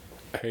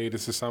Hey,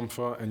 this is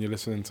Sampha, and you're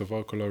listening to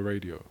Vocalo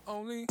Radio.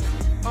 Only,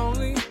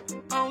 only,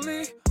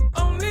 only,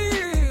 only,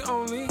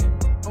 only,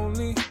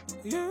 only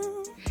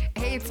you.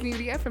 Hey, it's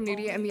Nudia from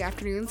Nudia in the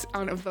Afternoons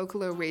on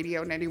Vocalo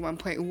Radio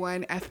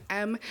 91.1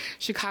 FM,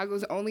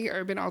 Chicago's only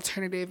urban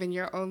alternative and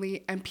your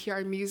only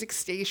NPR music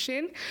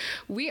station.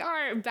 We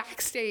are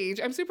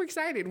backstage. I'm super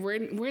excited. We're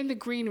in the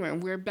green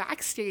room. We're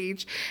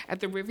backstage at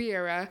the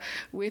Riviera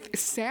with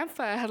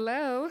Sampha.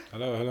 Hello.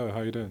 Hello.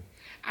 How you doing?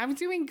 I'm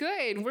doing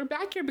good. We're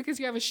back here because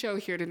you have a show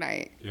here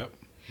tonight. Yep.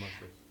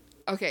 Mostly.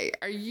 Okay,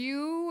 are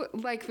you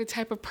like the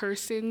type of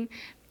person,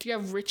 do you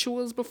have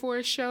rituals before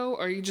a show,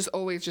 or are you just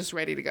always just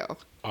ready to go?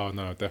 Oh,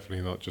 no,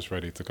 definitely not just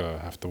ready to go.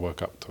 I have to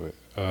work up to it.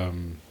 A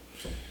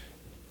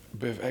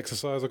bit of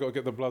exercise, I've got to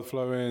get the blood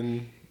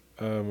flowing.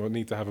 I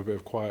need to have a bit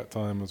of quiet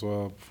time as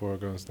well before I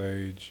go on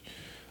stage.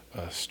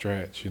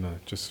 Stretch,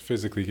 just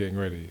physically getting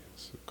ready.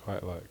 It's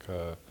quite like,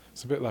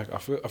 it's a bit like, I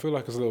feel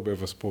like it's a little bit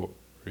of a sport,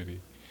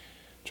 really,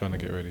 trying to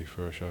get ready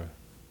for a show.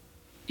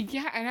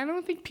 Yeah, and I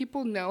don't think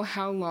people know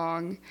how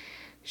long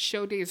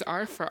show days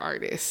are for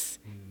artists.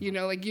 You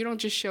don't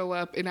just show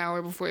up an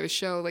hour before the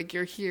show. Like,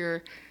 you're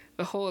here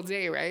the whole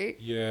day, right?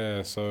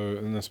 Yeah, so,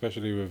 and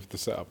especially with the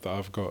setup that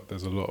I've got,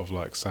 there's a lot of,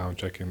 like, sound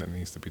checking that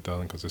needs to be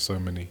done because there's so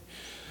many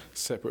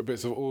separate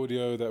bits of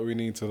audio that we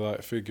need to,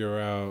 like, figure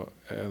out,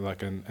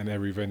 and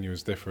every venue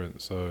is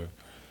different, so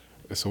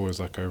it's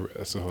always like a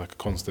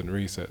constant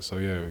reset. So,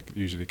 yeah,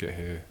 we usually get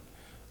here,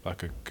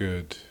 like, a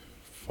good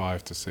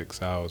 5 to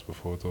 6 hours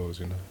before doors,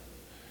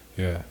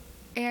 Yeah.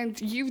 And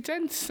you've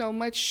done so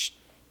much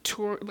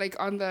tour, like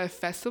on the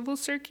festival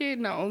circuit,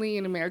 not only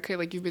in America,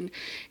 like you've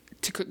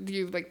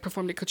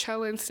performed at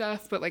Coachella and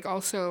stuff, but like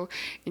also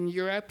in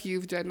Europe,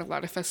 you've done a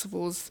lot of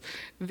festivals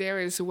there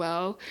as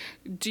well.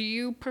 Do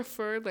you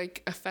prefer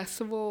like a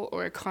festival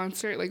or a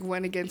concert, like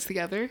one against the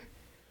other?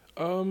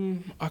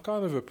 I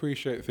kind of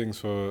appreciate things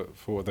for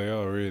what they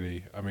are,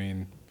 really. I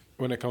mean,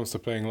 when it comes to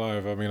playing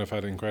live, I've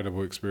had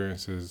incredible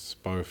experiences,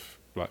 both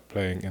like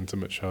playing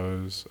intimate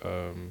shows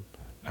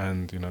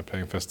and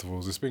playing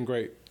festivals. It's been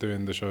great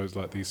doing the shows,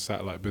 like these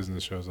satellite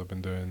business shows I've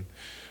been doing,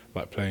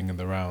 like playing in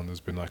the round has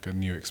been like a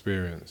new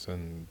experience,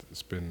 and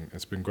it's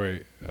been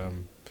great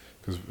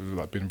because we've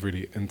like been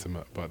really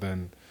intimate. But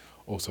then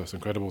also it's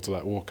incredible to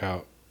like walk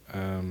out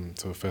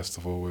to a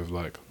festival with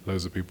like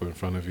loads of people in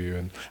front of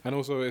you, and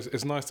also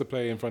it's nice to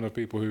play in front of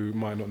people who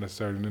might not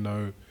necessarily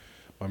know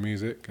my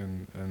music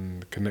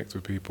and connect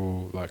with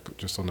people like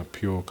just on a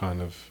pure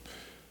kind of,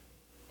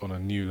 on a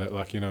new, like,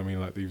 like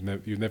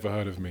you've never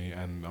heard of me,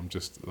 and I'm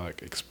just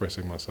like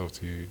expressing myself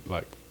to you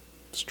like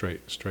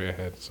straight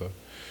ahead. So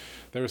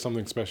there is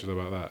something special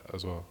about that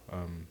as well.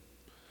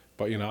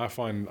 But I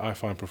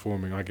find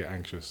performing, I get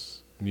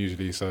anxious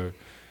usually, so,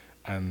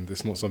 and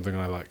it's not something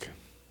I like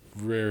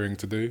rearing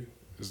to do.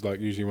 It's like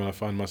usually when I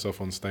find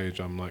myself on stage,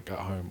 I'm like at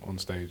home on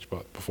stage,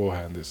 but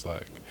beforehand it's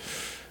like,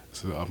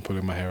 so I'm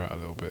pulling my hair out a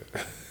little bit,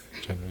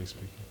 generally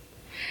speaking.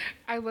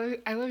 I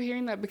love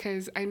hearing that,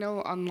 because I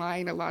know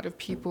online a lot of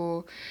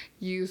people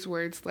use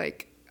words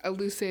like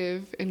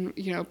elusive and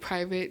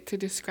private to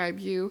describe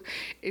you.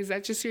 Is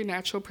that just your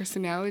natural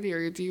personality,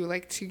 or do you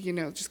like to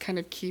just kind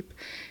of keep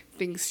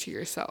things to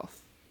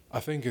yourself? I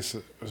think it's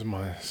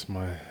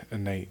my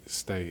innate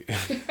state.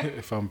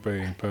 If I'm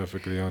being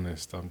perfectly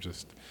honest,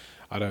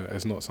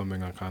 it's not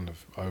something I kind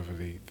of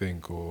overly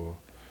think or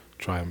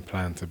try and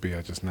plan to be.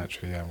 I just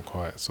naturally am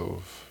quite sort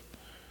of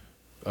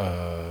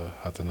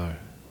I don't know,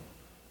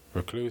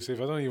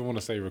 reclusive. I don't even want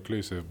to say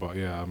reclusive, but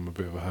yeah, I'm a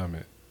bit of a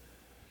hermit.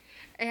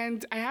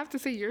 And I have to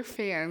say, your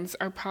fans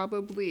are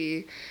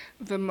probably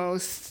the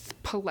most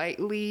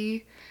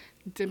politely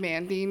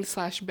demanding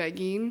 /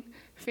 begging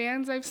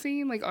fans I've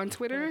seen, like on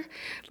Twitter,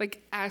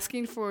 like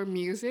asking for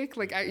music.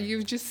 Like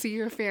you just see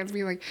your fans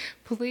being like,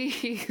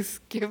 please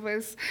give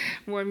us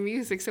more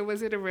music. So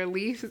was it a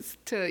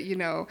relief to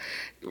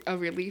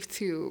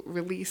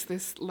release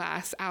this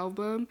last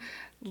album,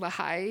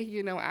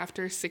 Lahai,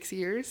 after 6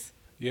 years?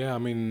 Yeah, I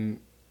mean,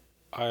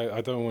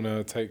 I don't want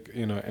to take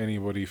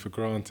anybody for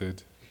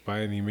granted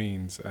by any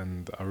means,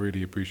 and I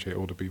really appreciate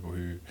all the people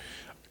who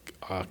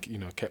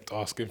kept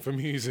asking for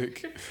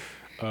music.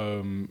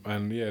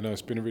 And yeah, no,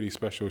 it's been really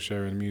special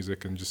sharing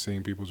music and just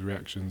seeing people's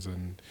reactions.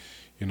 And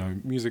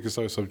music is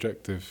so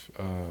subjective,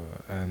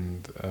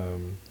 and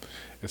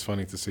it's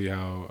funny to see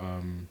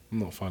how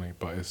not funny,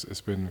 but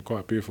it's been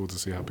quite beautiful to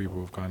see how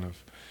people have kind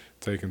of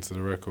taken to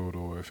the record,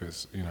 or if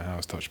it's how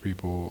it's touched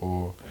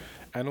people,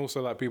 and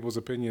also like people's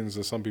opinions.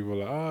 Or some people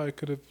are like, I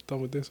could have done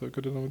with this, or I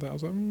could have done with that. I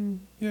was like,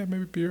 yeah,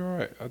 maybe be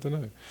alright. I don't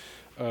know.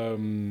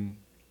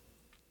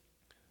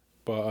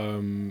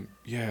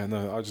 Yeah,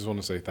 no, I just want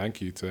to say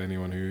thank you to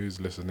anyone who is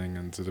listening,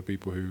 and to the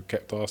people who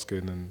kept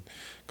asking, and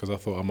because I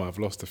thought I might have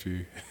lost a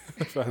few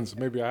fans.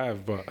 Maybe I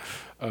have, but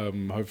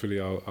hopefully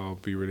I'll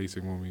be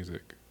releasing more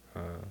music.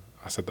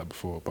 I said that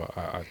before, but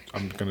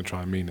I'm going to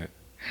try and mean it.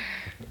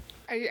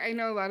 I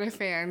know a lot of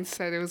fans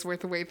said it was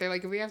worth the wait. They're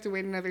like, if we have to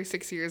wait another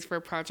 6 years for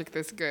a project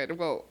this good,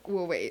 we'll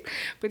wait.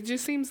 But it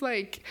just seems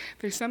like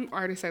there's some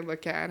artists I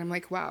look at and I'm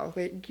like, wow,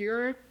 like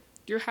you're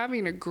you're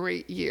having a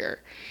great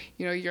year.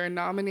 You know, you're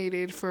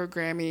nominated for a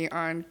Grammy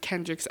on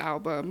Kendrick's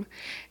album,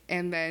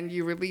 and then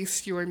you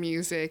release your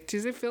music.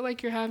 Does it feel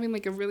like you're having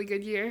like a really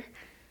good year?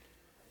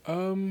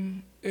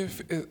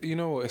 If it, you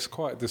know, it's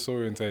quite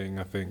disorientating.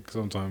 I think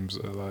sometimes,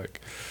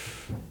 like,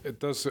 it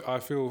does. I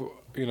feel,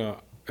 you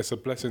know, it's a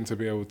blessing to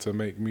be able to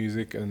make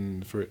music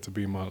and for it to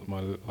be my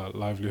like,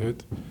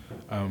 livelihood.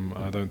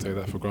 I don't take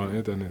that for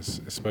granted, and it's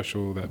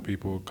special that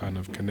people are kind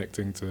of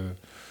connecting to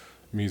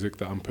music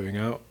that I'm putting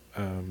out.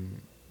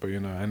 But you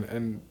know,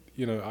 and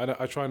you know,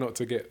 I try not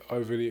to get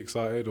overly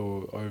excited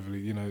or overly,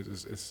 you know,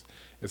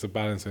 it's a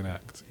balancing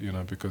act, you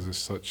know, because it's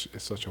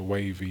such a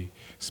wavy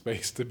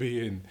space to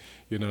be in,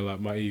 you know, like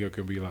my ego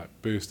can be like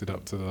boosted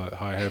up to the like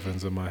high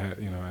heavens in my head,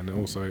 you know, and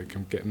also it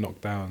can get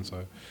knocked down.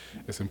 So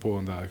it's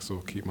important that I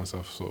sort of keep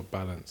myself sort of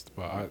balanced.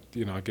 But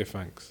I give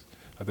thanks.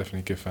 I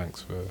definitely give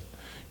thanks for,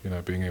 you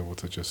know, being able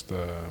to just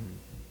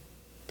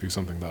do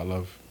something that I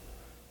love.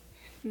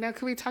 Now,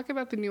 can we talk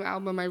about the new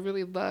album? I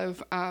really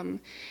love,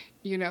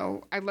 you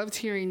know, I loved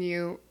hearing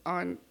you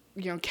on,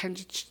 you know,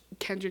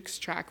 Kendrick's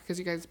track because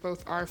you guys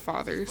both are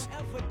fathers.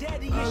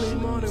 Early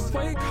morning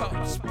wake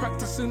ups,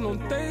 practicing on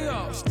day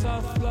offs.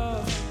 Tough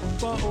love,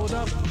 bottled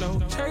up, no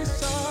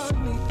chase I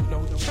need,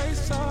 no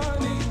chase I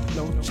need,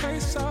 no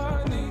chase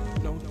I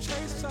need, no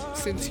chase I need.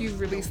 Since you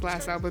released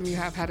last album, you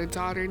have had a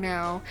daughter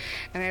now,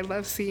 and I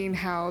love seeing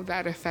how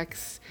that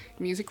affects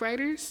music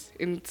writers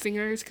and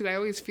singers, because I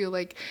always feel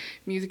like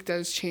music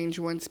does change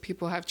once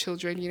people have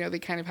children. You know, they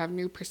kind of have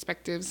new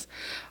perspectives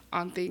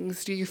on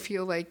things. Do you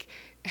feel like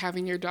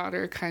having your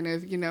daughter kind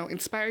of, you know,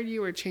 inspired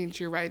you or changed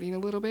your writing a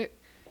little bit?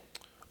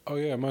 Oh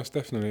yeah, most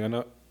definitely.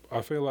 And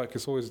I feel like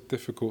it's always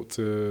difficult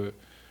to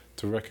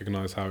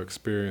recognize how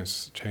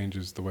experience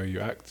changes the way you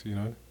act, you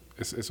know.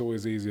 It's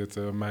always easier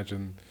to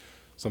imagine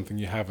something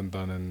you haven't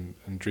done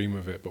and dream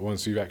of it, but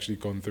once you've actually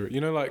gone through it, you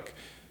know, like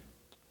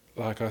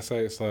I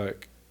say, it's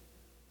like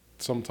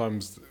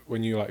sometimes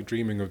when you're like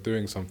dreaming of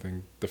doing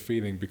something, the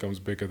feeling becomes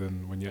bigger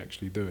than when you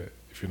actually do it,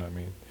 if you know what I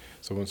mean.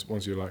 So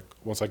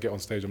once I get on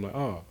stage, I'm like,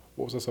 oh,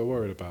 what was I so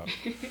worried about?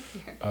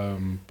 Yeah.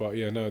 But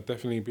yeah, no,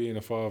 definitely being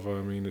a father,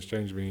 I mean, it's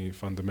changed me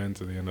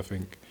fundamentally, and I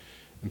think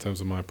in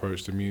terms of my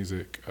approach to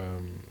music,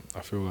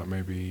 I feel like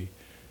maybe,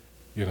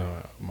 you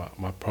know,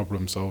 my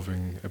problem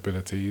solving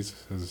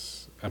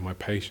abilities and my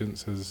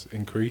patience has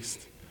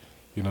increased,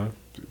 you know,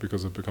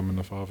 because of becoming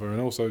a father. And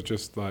also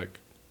just like,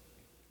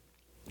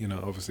 you know,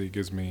 obviously it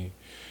gives me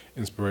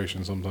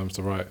inspiration sometimes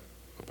to write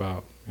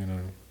about, you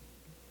know,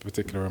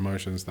 particular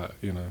emotions that,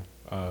 you know,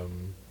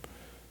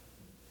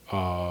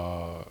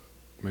 are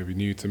maybe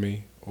new to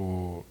me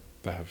or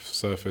that have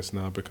surfaced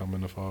now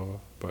becoming a father.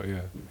 But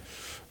yeah,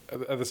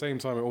 at the same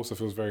time, it also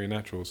feels very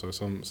natural. So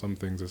some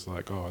things it's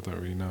like, oh, I don't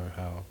really know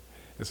how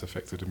it's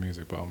affected the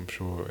music, but I'm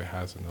sure it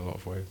has in a lot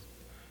of ways.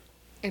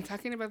 And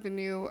talking about the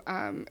new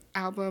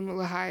album,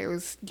 Lahai, it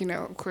was, you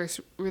know, of course,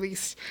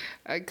 released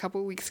a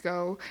couple weeks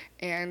ago,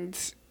 and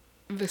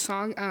the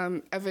song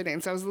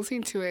Evidence, I was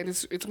listening to it.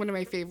 It's one of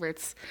my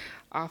favorites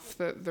off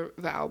the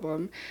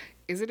album.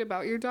 Is it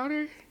about your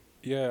daughter?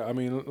 Yeah, I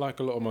mean, like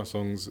a lot of my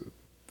songs,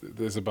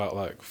 there's about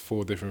like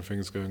 4 different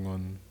things going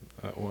on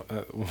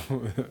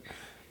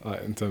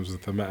like in terms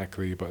of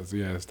thematically, but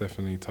yeah, it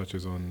definitely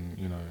touches on,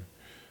 you know,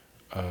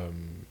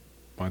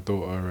 my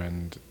daughter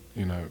and,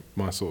 you know,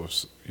 my sort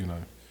of, you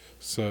know,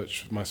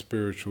 search, my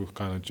spiritual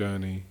kind of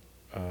journey,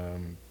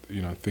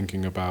 you know,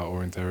 thinking about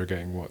or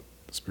interrogating what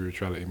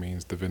spirituality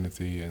means,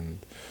 divinity,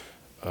 and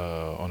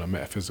on a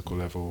metaphysical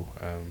level.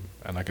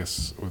 And I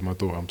guess with my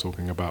daughter, I'm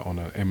talking about on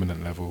an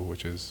immanent level,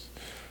 which is,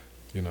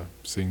 you know,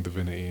 seeing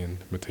divinity in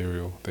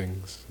material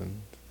things.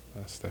 And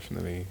that's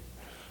definitely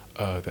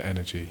the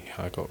energy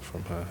I get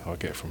from her,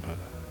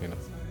 you know.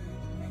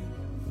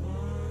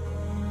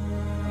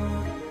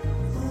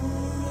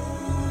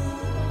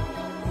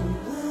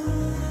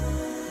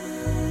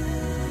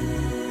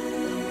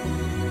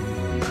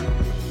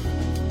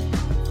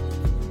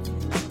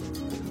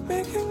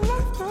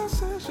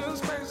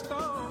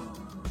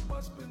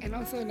 And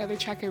also another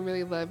track I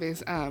really love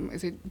is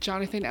it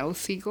Jonathan L.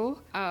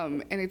 Siegel?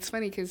 And it's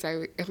funny because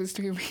I was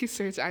doing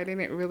research. I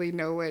didn't really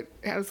know what,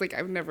 I was like,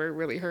 I've never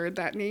really heard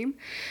that name.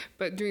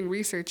 But doing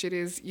research, it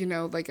is, you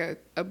know, like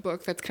a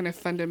book that's kind of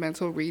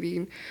fundamental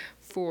reading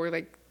for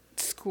like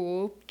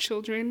school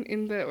children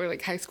or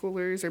like high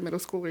schoolers or middle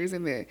schoolers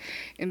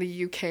in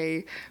the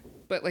UK.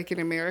 But like in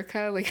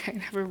America, like I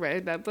never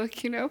read that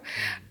book, you know?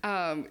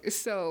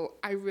 So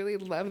I really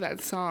love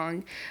that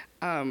song.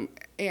 And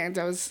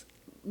I was,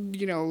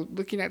 you know,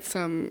 looking at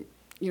some,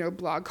 you know,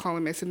 blog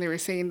columnists, and they were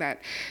saying that,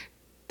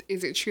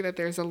 is it true that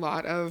there's a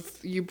lot of,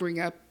 you bring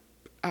up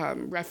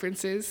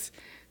references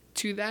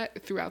to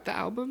that throughout the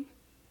album?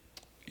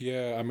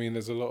 Yeah, I mean,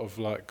 there's a lot of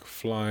like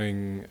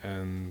flying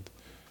and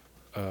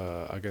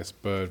I guess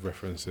bird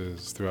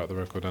references throughout the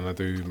record, and I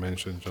do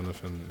mention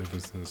Jonathan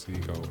Livingston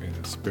Seagull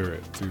in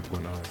Spirit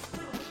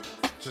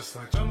 2.0. Just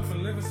like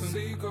Jonathan Livingston,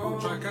 seagull,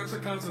 try catch the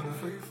clouds in the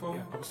free fall.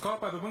 I was caught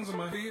by the wings of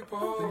my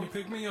people. Then you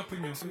pick me up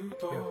in your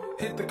two-door.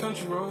 Hit the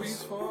country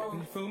roads,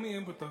 and you fill me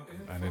in with the.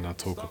 And then I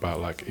talk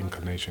about like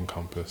Incarnation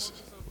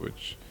Compass,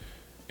 which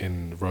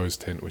in Rose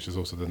Tint, which is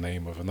also the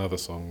name of another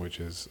song, which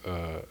is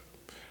I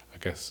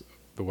guess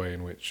the way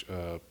in which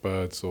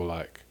birds or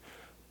like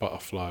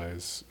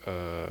butterflies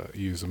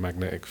use a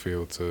magnetic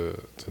field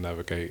to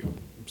navigate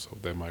sort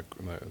of their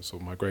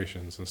sort of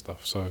migrations and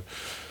stuff. So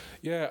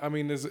yeah, I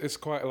mean, it's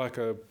quite like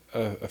a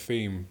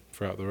theme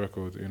throughout the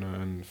record, you know.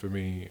 And for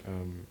me,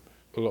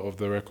 a lot of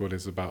the record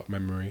is about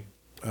memory,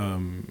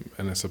 and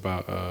it's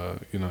about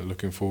you know,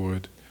 looking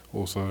forward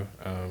also.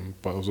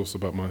 But it was also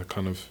about my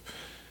kind of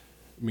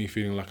me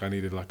feeling like I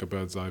needed like a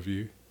bird's eye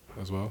view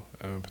as well,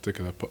 in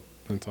particular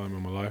in time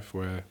in my life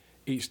where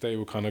each day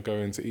will kind of go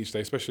into each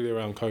day, especially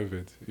around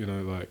COVID, you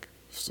know, like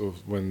sort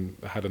of when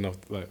I had enough,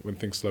 like when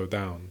things slowed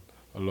down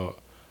a lot,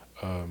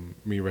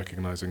 me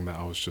recognizing that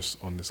I was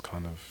just on this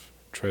kind of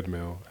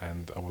treadmill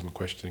and I wasn't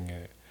questioning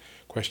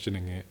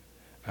it,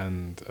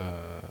 and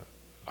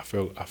I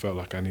felt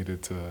like I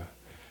needed to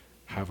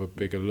have a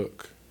bigger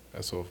look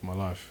at sort of my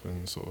life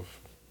and sort of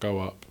go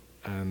up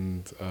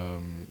and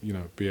you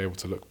know, be able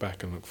to look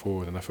back and look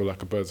forward. And I feel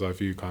like a bird's eye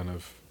view kind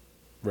of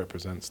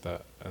represents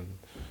that. And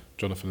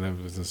Jonathan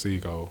Livingston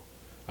Seagull,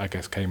 I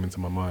guess, came into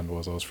my mind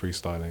whilst I was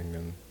freestyling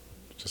and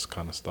just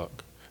kind of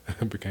stuck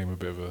and became a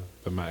bit of a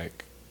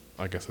thematic,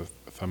 I guess, a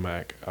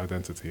thematic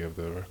identity of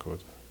the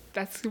record.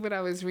 That's what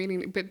I was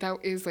reading, but that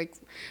is like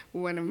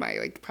one of my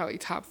like probably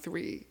top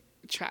 3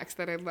 tracks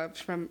that I loved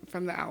from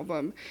the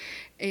album.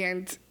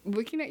 And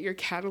looking at your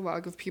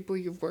catalog of people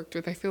you've worked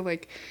with, I feel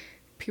like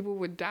people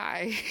would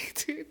die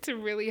to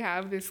really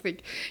have this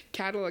like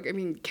catalog. I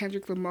mean,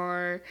 Kendrick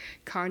Lamar,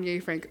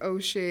 Kanye, Frank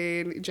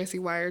Ocean, Jesse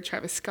Wire,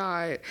 Travis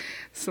Scott,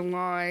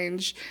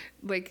 Solange.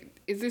 Like,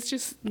 is this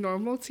just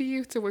normal to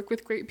you to work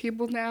with great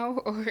people now,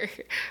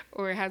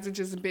 or has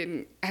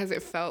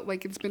it felt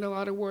like it's been a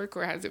lot of work,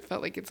 or has it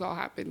felt like it's all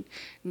happened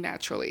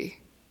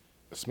naturally?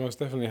 It's most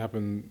definitely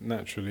happened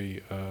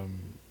naturally,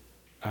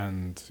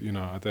 and you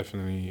know,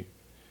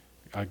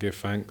 I give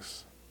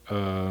thanks.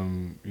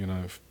 You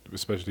know,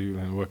 especially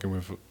when working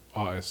with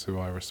artists who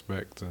I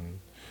respect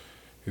and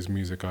whose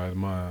music I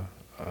admire,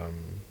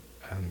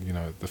 and you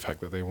know, the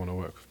fact that they want to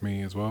work with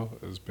me as well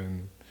has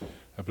been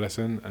a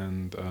blessing.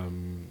 And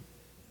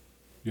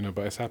you know,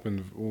 but it's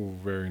happened all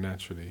very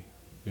naturally,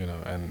 you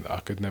know. And I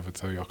can't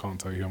tell you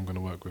who I'm going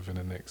to work with in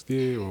the next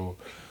year, or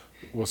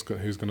who's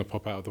going to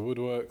pop out of the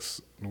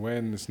woodworks and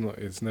when.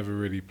 It's never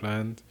really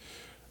planned.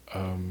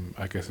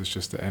 I guess it's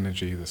just the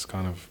energy that's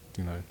kind of,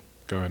 you know,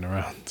 going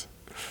around.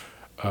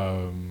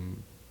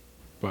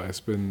 But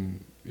it's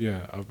been,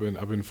 yeah, I've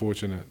been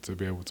fortunate to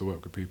be able to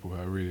work with people who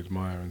I really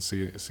admire and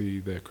see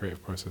their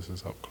creative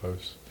processes up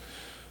close,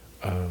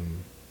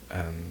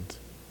 and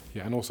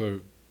yeah, and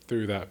also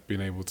through that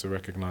being able to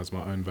recognize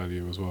my own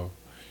value as well,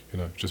 you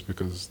know, just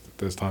because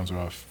there's times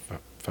where I've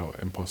felt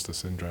imposter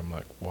syndrome,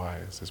 like, why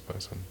is this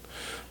person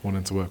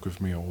wanting to work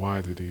with me, or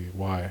why?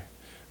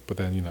 But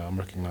then, you know, I'm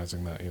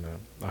recognizing that, you know,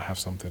 I have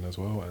something as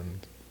well,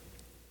 and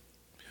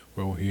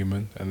we're all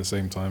human. And at the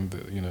same time,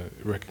 that, you know,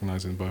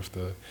 recognizing both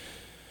the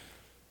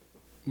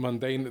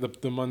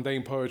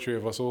mundane poetry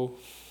of us all,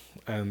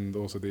 and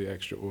also the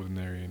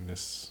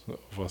extraordinariness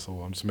of us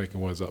all. I'm just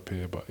making words up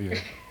here, but yeah,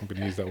 I'm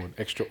going to use that one,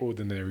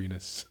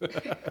 extraordinariness.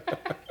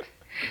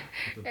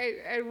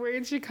 And we're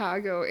in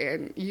Chicago,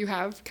 and you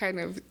have kind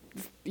of,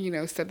 you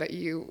know, said that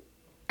you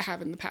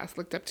have in the past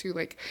looked up to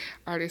like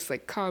artists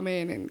like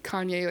Common and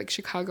Kanye, like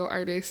Chicago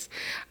artists.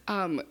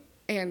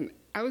 And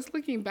I was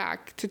looking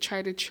back to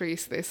try to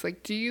trace this.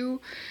 Like, do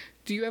you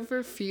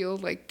feel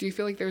like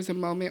there's a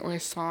moment or a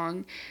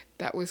song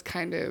that was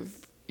kind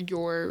of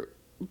your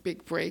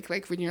big break?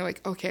 Like when you're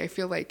like, okay, I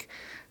feel like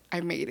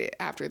I made it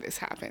after this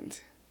happened.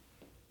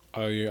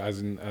 Oh, yeah,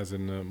 as in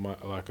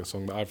like a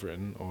song that I've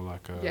written, or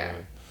like a... Yeah.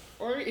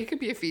 Or it could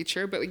be a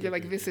feature, but like, you're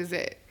like, this is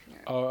it. Yeah.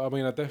 Oh, I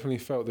mean, I definitely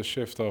felt the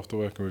shift after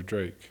working with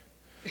Drake,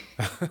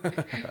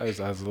 as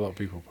a lot of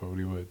people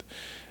probably would,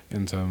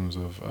 in terms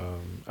of...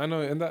 I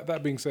know, and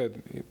that being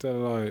said,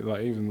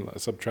 like even like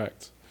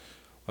Subtract,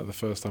 like the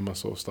first time I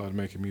sort of started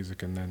making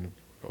music, and then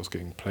I was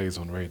getting plays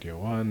on Radio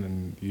 1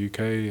 in the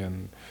UK,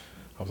 and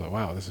I was like,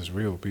 wow, this is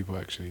real. People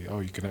actually,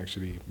 you can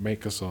actually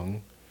make a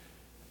song,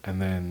 and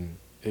then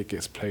it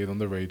gets played on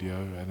the radio,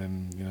 and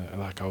then, you know,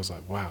 like I was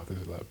like, wow,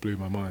 this like blew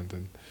my mind.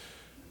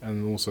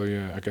 And also,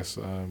 yeah, I guess,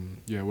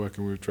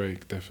 working with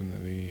Drake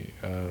definitely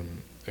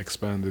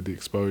expanded the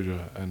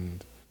exposure,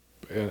 and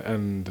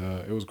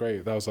it was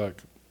great. That was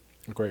like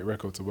a great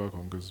record to work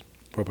on, because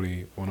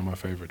probably one of my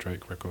favorite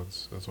Drake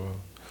records as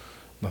well.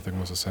 Nothing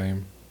Was the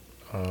Same.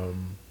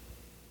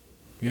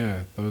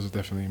 Yeah, those are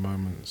definitely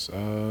moments.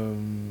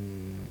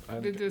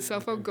 Did the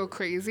cell phone go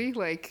crazy?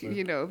 Like,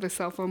 you know, the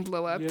cell phone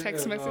blow up,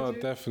 text messages? Oh,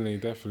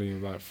 definitely.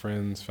 Like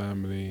friends,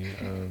 family.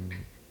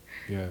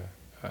 Yeah,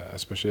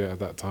 especially at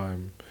that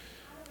time,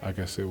 I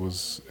guess it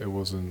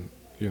wasn't,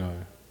 you know,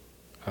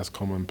 as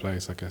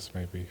commonplace, I guess,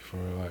 maybe for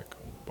like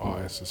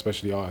artists,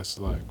 especially artists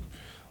like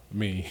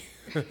me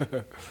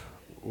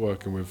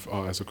working with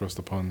artists across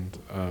the pond.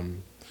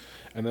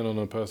 And then on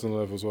a personal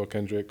level as well,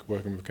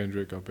 working with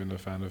Kendrick, I've been a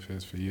fan of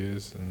his for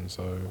years, and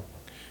so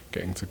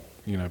getting to,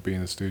 be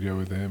in the studio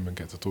with him and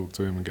get to talk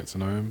to him and get to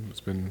know him, it's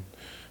been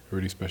a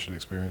really special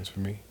experience for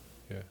me.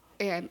 Yeah.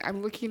 And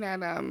I'm looking at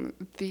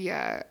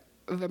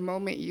the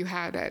moment you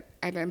had at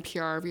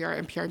NPR,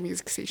 NPR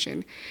music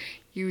station.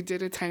 You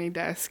did a tiny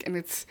desk, and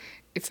it's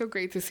so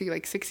great to see,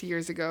 like, 6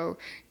 years ago,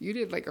 you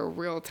did, like, a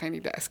real tiny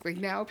desk. Like,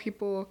 now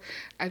people,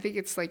 I think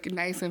it's, like,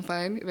 nice and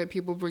fun that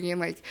people bring in,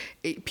 like,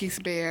 8-piece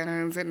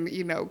bands and,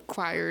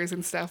 choirs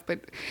and stuff, but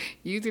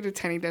you did a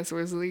tiny desk where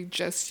it was really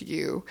just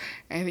you.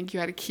 And I think you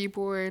had a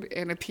keyboard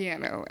and a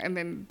piano, and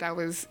then that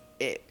was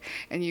it.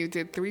 And you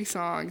did 3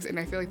 songs, and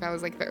I feel like that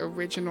was, like, the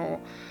original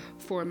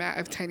format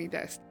of tiny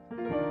desk.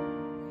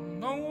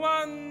 No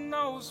one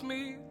knows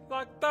me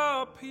like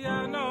the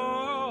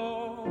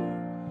piano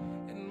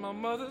in my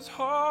mother's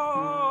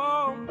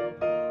home.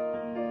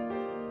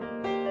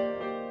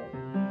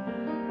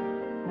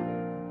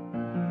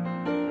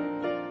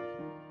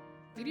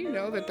 Did you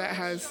know that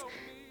has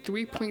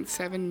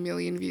 3.7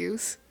 million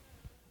views?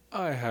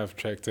 I have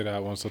checked it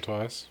out once or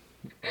twice.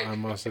 I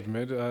must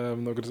admit,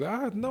 I'm not going to say,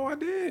 I had no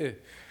idea.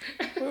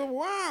 Well,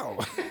 wow.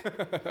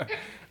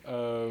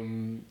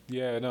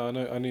 Yeah, no,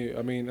 I knew.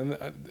 I mean, and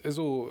it's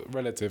all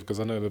relative because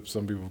I know that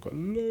some people have got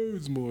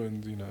loads more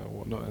and,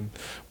 whatnot.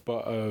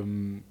 But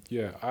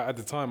yeah, at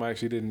the time, I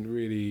actually didn't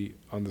really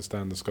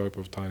understand the scope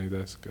of Tiny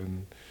Desk.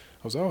 And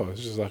I was like,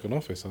 it's just like an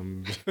office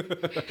I'm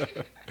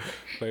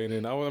playing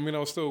in. I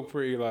was still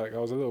pretty, I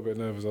was a little bit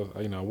nervous.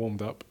 I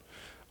warmed up.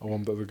 I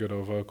warmed up the good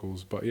old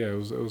vocals, but yeah, it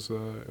was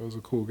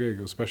a cool gig.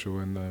 It was special,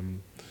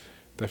 and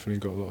definitely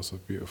got lots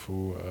of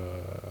beautiful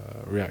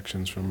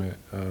reactions from it.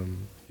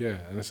 Yeah,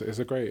 and it's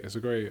a great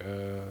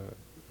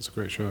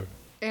show.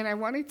 And I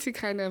wanted to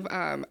kind of,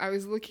 I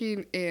was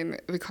looking in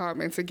the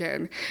comments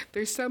again.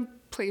 There's some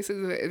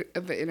places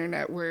of the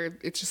internet where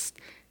it's just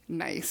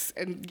nice,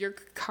 and your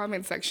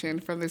comment section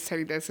from this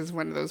Tiny Desk is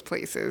one of those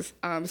places.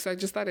 So I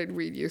just thought I'd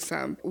read you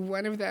some.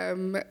 One of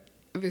them.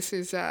 This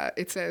is,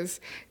 it says,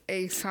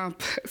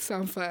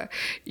 Sampha,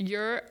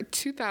 you're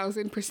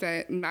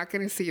 2,000% not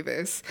going to see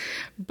this,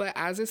 but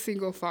as a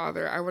single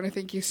father, I want to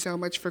thank you so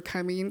much for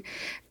coming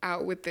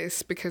out with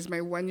this because my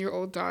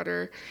 1-year-old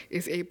daughter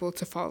is able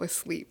to fall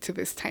asleep to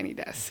this tiny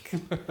desk.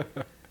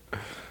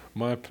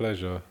 My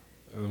pleasure.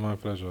 My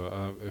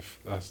pleasure. If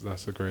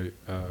that's a great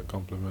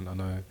compliment. I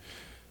know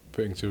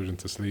putting children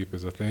to sleep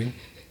is a thing.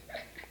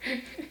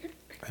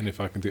 And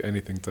if I can do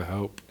anything to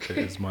help, it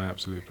is my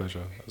absolute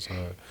pleasure. So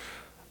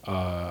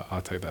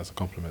I'll take that as a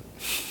compliment.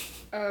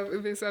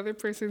 This other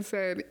person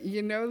said,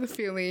 you know the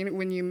feeling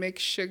when you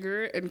mix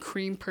sugar and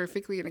cream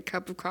perfectly in a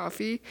cup of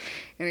coffee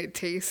and it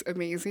tastes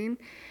amazing?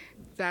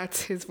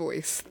 That's his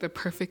voice, the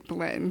perfect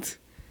blend.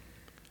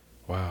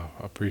 Wow,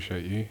 I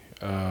appreciate you.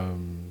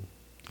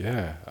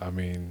 Yeah, I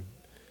mean,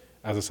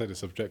 as I said, it's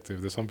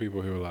subjective. There's some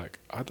people who are like,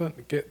 I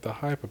don't get the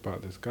hype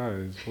about this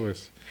guy's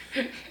voice.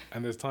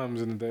 And there's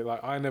times in the day,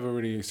 I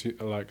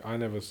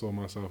never saw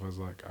myself as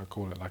I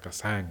call it like a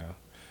sanger.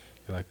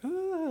 You're like,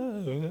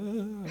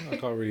 I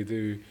can't really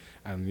do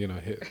and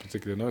hit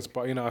particular notes,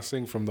 but I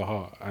sing from the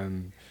heart,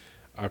 and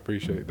I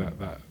appreciate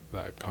that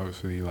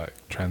hopefully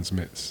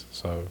transmits.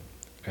 So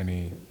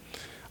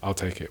I'll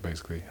take it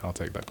basically. I'll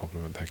take that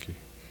compliment. Thank you.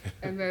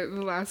 And the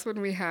last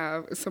one we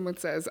have, someone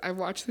says, I've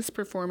watched this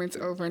performance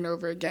over and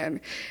over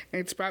again, and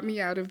it's brought me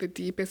out of the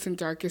deepest and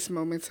darkest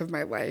moments of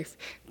my life.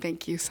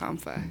 Thank you,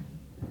 Sampha.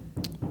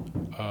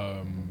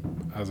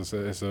 As I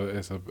said,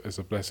 it's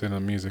a blessing,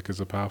 and music is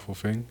a powerful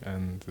thing,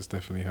 and it's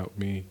definitely helped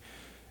me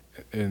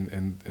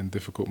in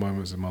difficult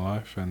moments in my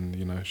life. And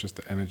it's just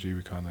the energy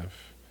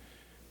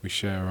we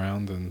share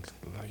around, and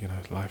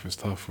life is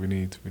tough. We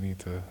need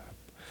to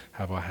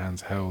have our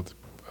hands held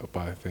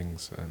by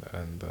things,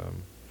 and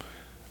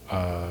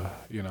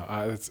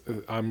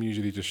I'm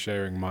usually just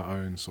sharing my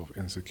own sort of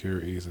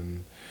insecurities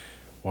and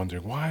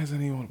wondering why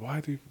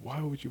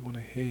would you want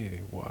to hear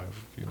what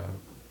I've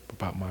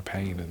about my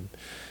pain,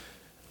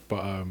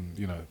 but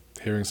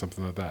hearing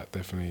something like that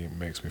definitely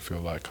makes me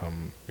feel like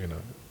I'm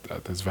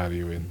that there's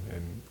value in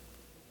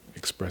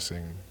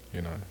expressing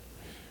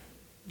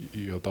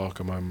your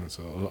darker moments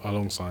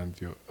alongside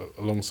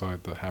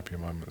the happier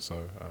moments.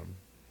 So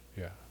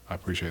yeah, I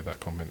appreciate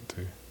that comment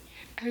too.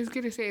 I was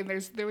gonna say,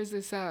 there was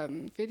this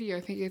video,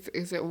 I think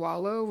is it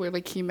Wallow, where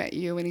he met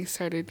you and he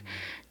started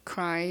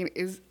crying.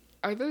 Is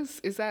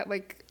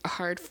that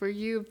hard for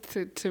you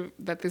to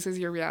that this is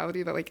your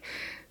reality, that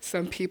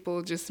some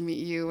people just meet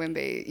you and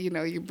they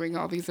you bring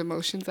all these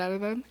emotions out of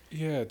them?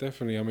 Yeah,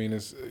 definitely. I mean,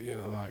 it's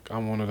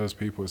I'm one of those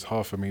people. It's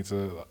hard for me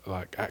to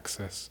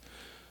access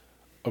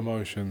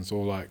emotions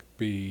or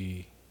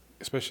be,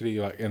 especially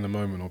in the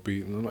moment, or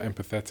be not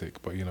empathetic,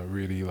 but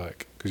really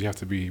because you have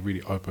to be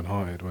really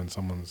open-hearted when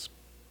someone's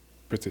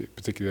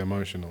particularly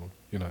emotional.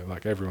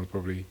 Everyone's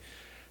probably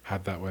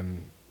had that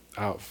when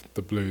out of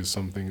the blues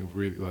something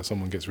really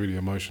someone gets really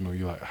emotional.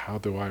 You're like, how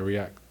do I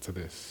react to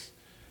this?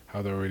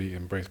 How do I really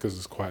embrace? Because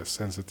it's quite a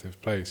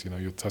sensitive place.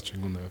 You're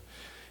touching on the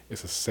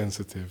it's a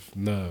sensitive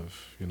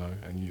nerve, you know,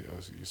 and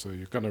so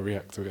you're gonna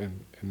react to it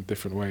in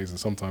different ways, and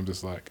sometimes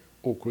it's like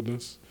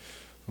awkwardness.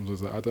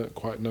 Sometimes like, I don't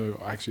quite know.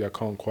 Actually, I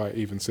can't quite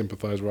even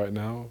sympathise right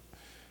now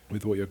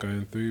with what you're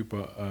going through,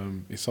 but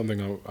it's something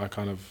you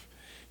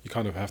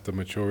kind of have to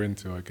mature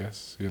into, I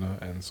guess, you know,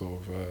 and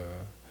sort of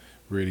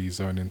really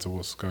zone into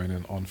what's going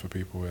on for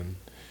people. And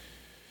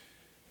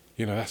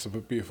you know, that's a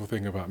beautiful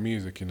thing about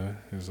music, you know,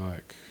 is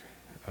like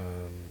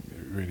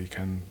it really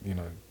can, you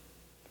know,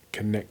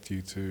 connect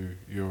you to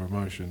your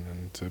emotion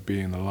and to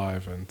being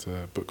alive and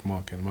to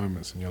bookmarking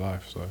moments in your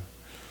life. So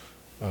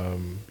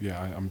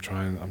I'm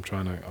trying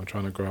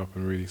to grow up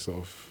and really sort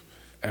of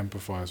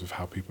empathize with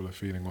how people are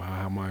feeling, or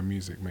how my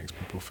music makes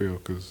people feel,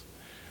 because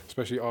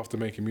especially after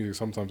making music,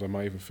 sometimes I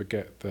might even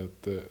forget the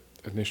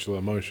initial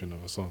emotion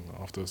of a song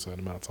after a certain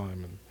amount of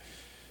time. And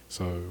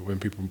so when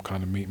people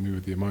kind of meet me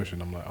with the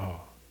emotion, I'm like,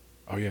 oh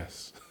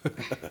yes,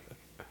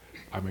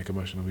 I make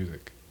emotional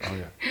music. Oh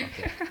yeah,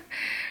 okay.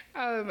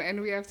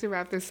 And we have to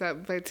wrap this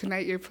up, but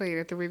tonight you're playing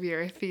at the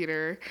Riviera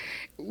Theater.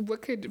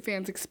 What could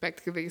fans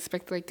expect? Could they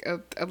expect like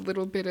a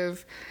little bit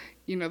of,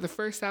 you know, the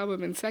first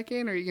album and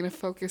second, or are you going to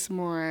focus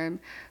more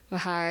on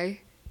Lahai?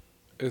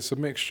 It's a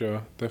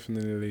mixture,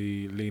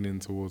 definitely leaning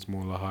towards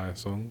more Lahai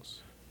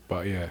songs.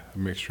 But yeah, a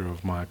mixture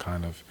of my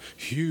kind of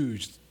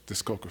huge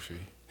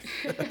discography.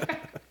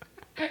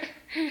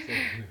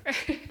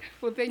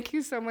 Well, thank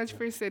you so much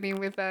for sitting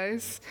with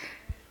us.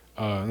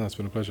 No, it's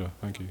been a pleasure.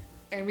 Thank you.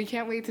 And we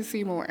can't wait to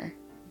see more.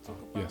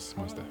 Yes,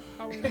 most def.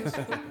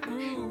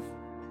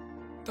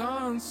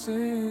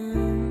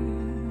 Dancing,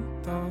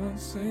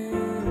 dancing,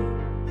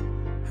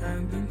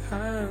 hand in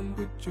hand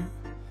with you.